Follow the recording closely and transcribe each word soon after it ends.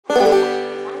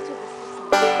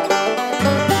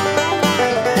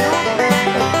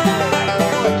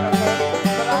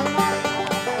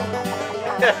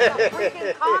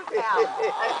freaking compound.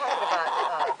 I'm talking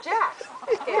about Jack's.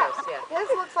 potatoes, yeah. His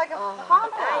looks like a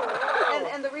compound.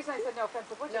 And the reason I said no offense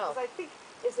to Butch is because I think,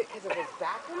 is it because of his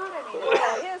background? I mean,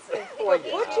 His is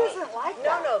Butch isn't like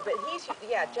that. No, but he's,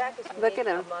 Jack is Look at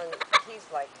him. among, he's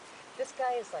like, this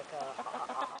guy is like a...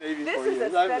 This is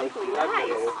aesthetically nice.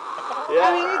 Yeah.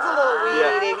 I mean, he's a little weed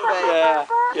eating, but...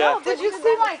 Yeah. Did you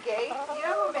see my gate? You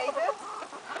know who made this?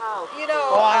 How? You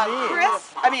know, Chris?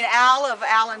 I mean, Al of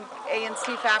Al and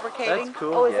A&C Fabricating. That's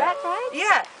cool. Oh, is that right?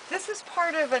 Yeah, this is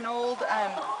part of an old,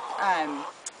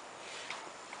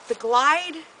 the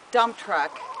Glide dump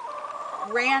truck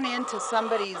ran into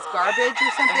somebody's garbage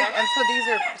or something, and so these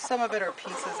are, some of it are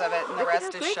pieces of it, and the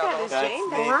rest is shovels. That's neat.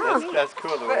 That's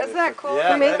cool. But isn't that cool?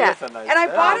 Yeah, Who made that? is a nice And I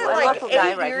bought it a like local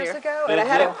guy 8 right years here. ago, and I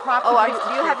had it propped Oh, against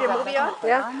do you have your movie on?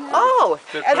 Yeah. Oh,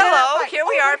 And then I was hello, like, here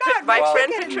we oh are, my God, my my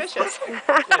friend chickens. Patricia's.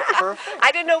 Perfect. I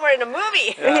didn't know we're in a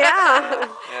movie. Yeah.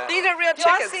 These are real Do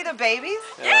you want to chickens. see the babies?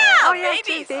 Yeah, Oh, yeah,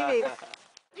 babies. babies.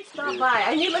 Stop by.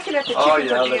 And you're looking at the Oh, chickens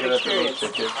yeah, are look being at the little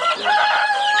experienced. chickens.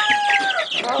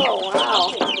 Oh, wow.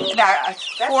 Now,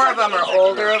 4 of them are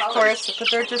older, of course, but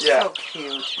they're just Yeah. so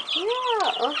cute. Yeah.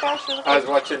 Oh, gosh. Look I was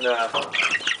watching Oh.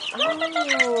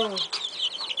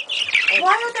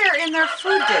 Why are they in their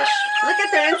food dish? Look at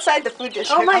they're inside the food dish.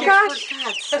 Oh, my gosh. For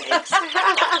God's sakes.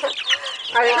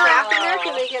 Are they trapped in there?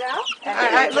 Can they get out?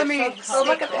 Let me Oh,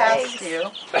 look sneak at the past eggs. you.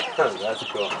 that's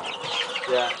cool.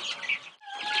 Yeah.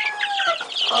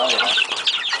 Oh, yeah.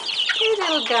 Hey,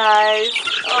 little guys.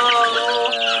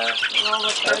 Yeah.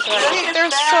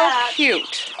 They're so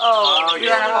cute. Oh, You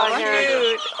wanna hold one?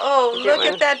 Cute. Oh, look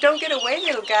at that. Don't get away,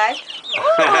 little guy.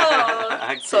 Oh,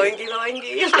 soingy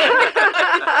loingy.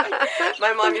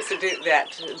 My mom used to do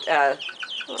that.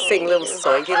 Sing little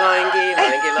soingy loingy,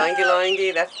 loingy loingy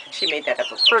loingy. That's, she made that up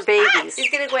For babies. He's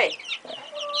getting away.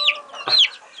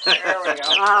 There we go.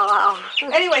 Wow, wow.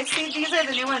 Anyway, see, these are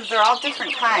the new ones. They're all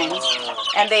different kinds.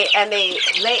 And they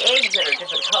lay eggs that are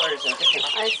different colors and different.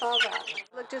 I saw that.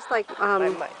 Look just like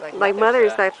Like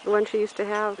mother's, yeah. like the one she used to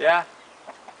have. Yeah.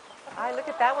 I look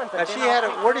at that one. Now she had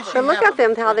where did she But look have at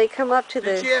them, how they come up to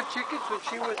Did she the... have chickens when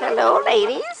she was Hello,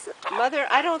 ladies. Mother,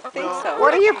 I don't think so.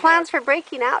 What are your plans for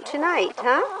breaking out tonight,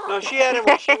 huh? No, she had it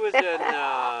when she was in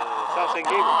South St.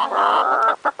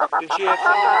 Gabriel. Did she have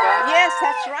something about Yes,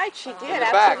 that's right. She did.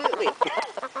 the back. Absolutely.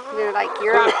 They're like,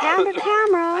 you're on candid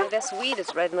camera. This weed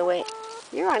is right in the way.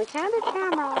 You're on candid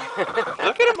camera.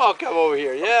 Look at them all come over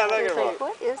here. Yeah, look at them all.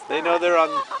 What is that? They know they're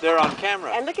on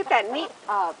camera. And look at that neat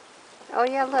Oh,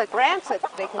 yeah, look. branch that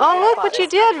they can Oh, get look up what on. you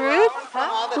did, Ruth.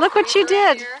 Huh? Look what you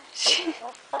did.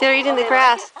 They're eating the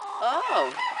grass.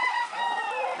 Oh.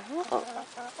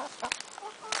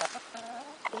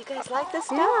 You guys like this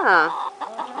stuff? Yeah.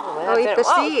 Well, Oh, eat the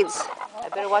seeds. I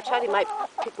better watch out. He might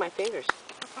pick my fingers.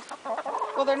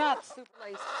 Well, they're not super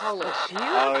laced Polish.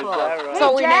 Oh, is that right?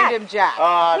 So we Jack. named him Jack.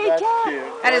 Oh, Hey, that's Jack. cute.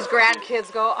 And his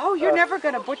grandkids go, oh, you're never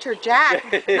going to butcher Jack.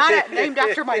 Not named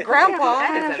after my grandpa.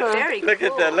 That is a very Look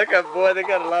at that. Look at, boy, they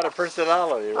got a lot of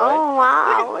personality, right? Oh,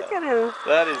 wow. Look at him.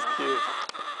 That is cute.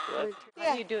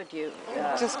 How do you do it? Do you?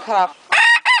 Just cut off.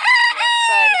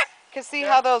 Because see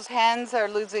how those hens are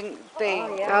losing, they,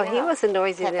 Oh, he was the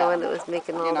noisy the one that was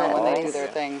making all you know, that when they do noise. their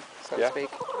thing, so to Yeah. speak.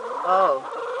 Oh.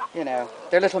 You know,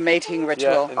 their little mating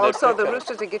ritual. and Oh, they so pick the up.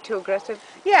 roosters, they get too aggressive?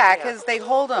 Yeah, because they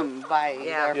hold them by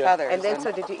their Yeah. feathers. And then,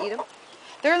 so did you eat them?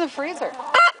 They're in the freezer.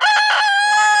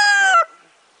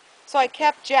 So I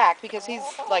kept Jack because he's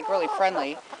like really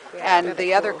friendly, and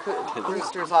the other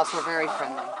rooster's also very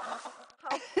friendly.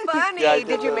 Funny. Yeah, I did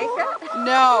did you that. make that?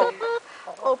 No,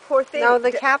 Oh, poor thing. No,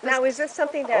 the cap is... Now, is this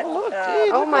something that...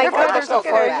 Oh, my They're gosh. so Look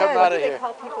at far her come head. out what of do they here.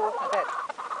 call people that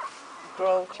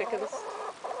grow chickens?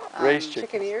 Raise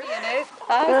chickens. Chicken ears?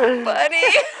 Uh, Funny.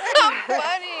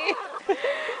 Funny.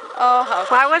 Oh, how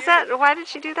Why was that? Why did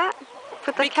she do that?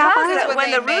 Put the cap on Because it? when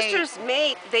when the they mate. roosters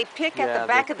mate, they pick at Yeah, the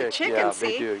back they of the pick. chicken, Yeah, see?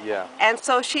 they do, yeah. And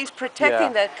so she's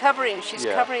protecting Yeah. the covering. She's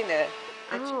Yeah. covering the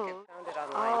Oh. chicken. Found it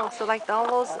online. Oh, so like all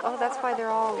those... Oh, that's why they're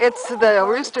all... it's the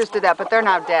roosters did that, but they're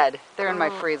now dead. They're in my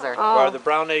freezer. Are Oh, the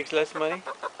brown eggs less money?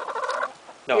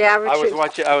 No, Yeah,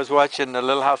 I was watching The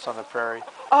Little House on the Prairie.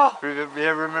 Oh,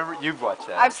 Remember? You've watched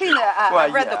that. I've seen the,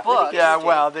 I've read the book. Yeah,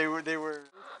 well, they were,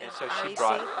 and so she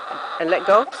brought And let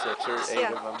go? 6 or 8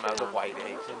 Yeah. of them, the white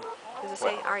eggs, and does it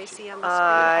say REC on the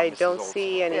I Mrs. don't Olsen.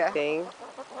 see anything.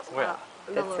 well,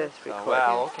 It says so, record.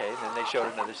 well, okay. Then they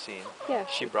showed another scene. Yeah.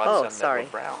 She brought Oh, some sorry.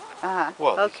 that were brown. Uh-huh.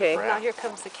 Well, these are Okay. brown. Now here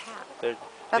comes the cat. They're-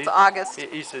 That's these- August.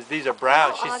 He says these are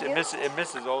brown. She said, August?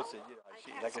 Mrs. Olsen, you know,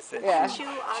 she, like I said, Yeah.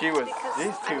 she was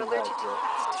these two. I'm allergic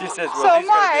guys, she says, well, So these am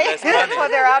are I. less That's money. why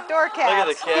they're outdoor Look at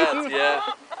the cats. cats, yeah.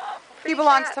 He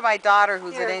belongs to my daughter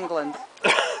who's Here. in England.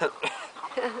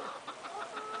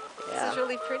 is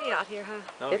really pretty out here, huh?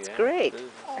 Oh, It's yeah. great.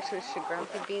 Actually, should grab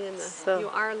Like being in the, So- you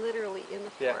are literally in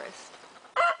the Yeah. forest.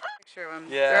 a picture of them.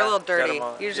 Yeah, They're a little got dirty. 'em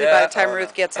all. Usually Yeah, by the time oh, Ruth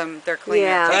no. gets them, they're clean.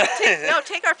 Yeah. No,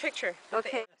 take our picture.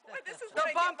 Okay. This is The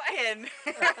bump in.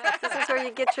 This is where you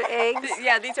get your eggs.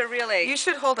 Yeah, these are real eggs. You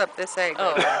should hold up this egg.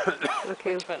 Oh,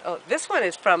 Okay. which one? Oh, this one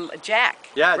is from Jack.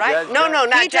 Yeah, right? Jack, No, Jack. no,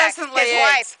 not He Jack. doesn't lay His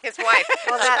eggs. wife. His wife.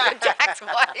 Well, that Jack's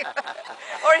wife.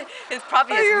 Or his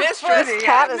probably his you're mistress. this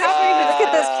cat is. Look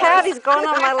at this cat. He's going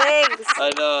on my legs.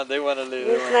 I know, they want to leave.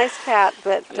 He's a nice cat,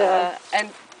 but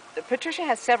And Patricia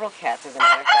has several cats, as a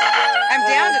matter of fact. I'm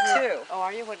down to 2. Oh,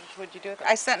 are you? What'd you do with them?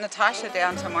 I sent Natasha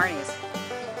down to Marnie's.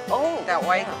 Oh, That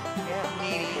white, yeah.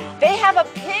 needy. They have a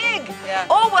pig. Yeah.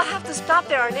 Oh, we'll have to stop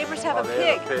there. Our neighbors have Oh, a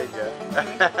they pig. have a pig,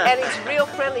 yeah. And he's real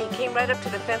friendly. He came right up to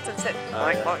the fence and said, Oh,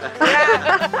 boink, yeah. boink.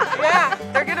 Yeah,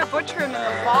 yeah. They're gonna butcher him in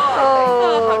the fall.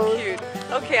 Oh, oh, how cute.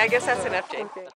 Okay, I guess that's enough, Jane. okay.